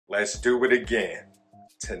Let's do it again.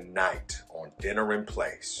 Tonight on Dinner in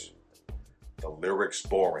Place. The lyrics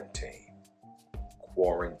Borntine.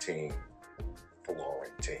 Quarantine.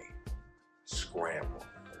 Florentine Scramble.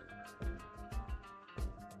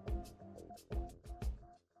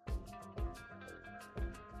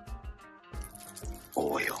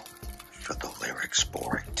 Oil for the lyrics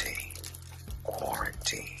Borntine.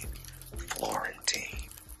 Quarantine. Florentine.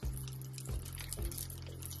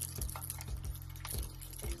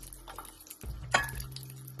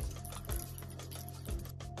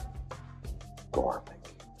 Garlic.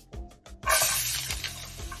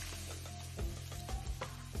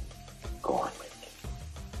 Garlic.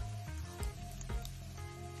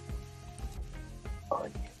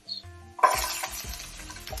 Onions.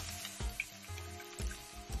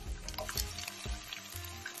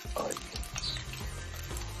 Onions.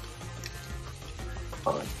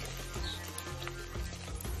 Onions.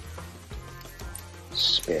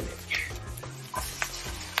 Spinach.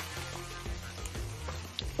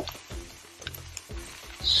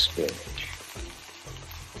 Spinach.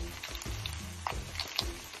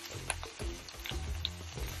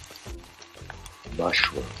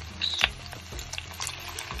 Mushrooms.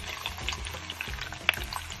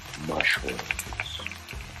 Mushrooms.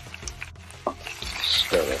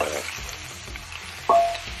 Stir it up.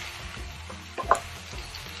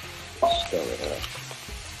 Stir it up.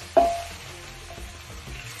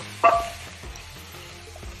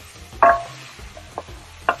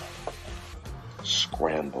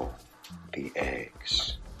 Scramble the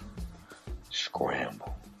eggs.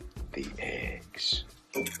 Scramble the eggs.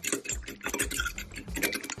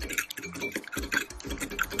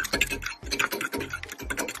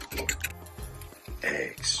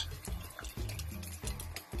 Eggs.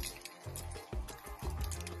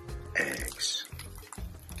 Eggs.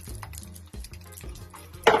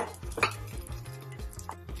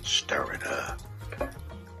 Stir it up.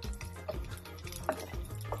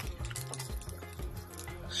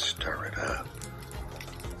 Stir it up.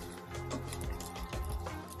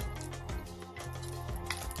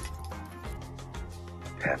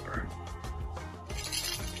 Pepper.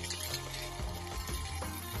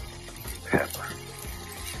 Pepper.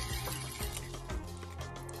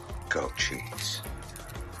 Goat cheese.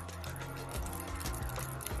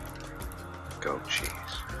 Goat cheese.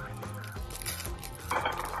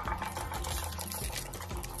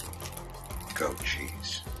 Goat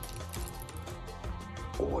cheese.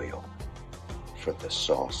 Oil for the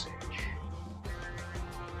sausage.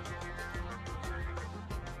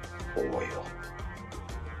 Oil.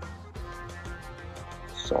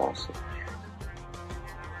 Sausage.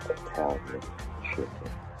 Italian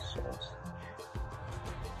chicken sausage.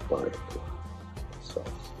 Vertical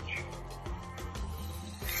sausage.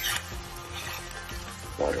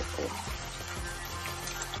 Vertical.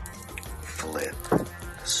 Flip the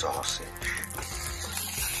sausage.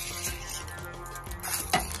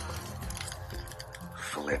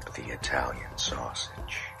 Flip the Italian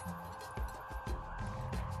sausage.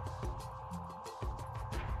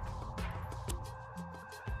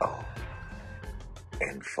 Oh,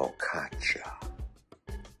 and focaccia.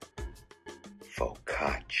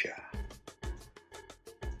 Focaccia.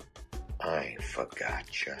 I ain't forgot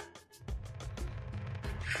ya.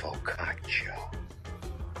 Focaccia.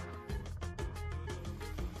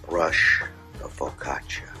 Brush the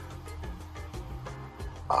focaccia.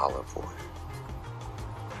 Olive oil.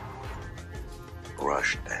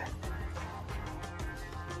 Brush that.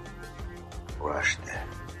 Brush that.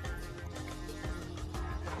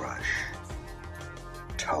 Brush.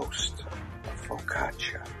 Toast the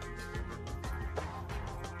focaccia.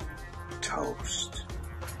 Toast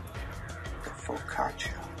the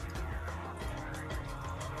focaccia.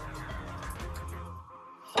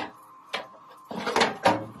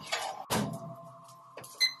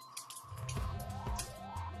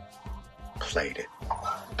 Plate it.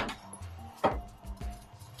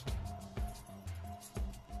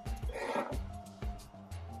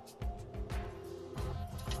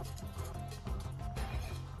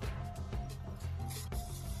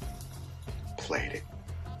 Plate it.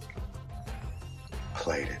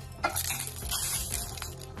 Plate it.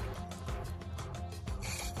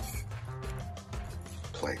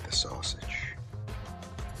 Plate the sausage.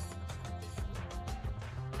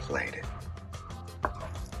 Plate it.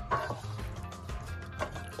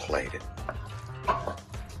 Plate it.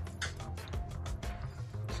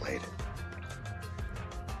 Plate it.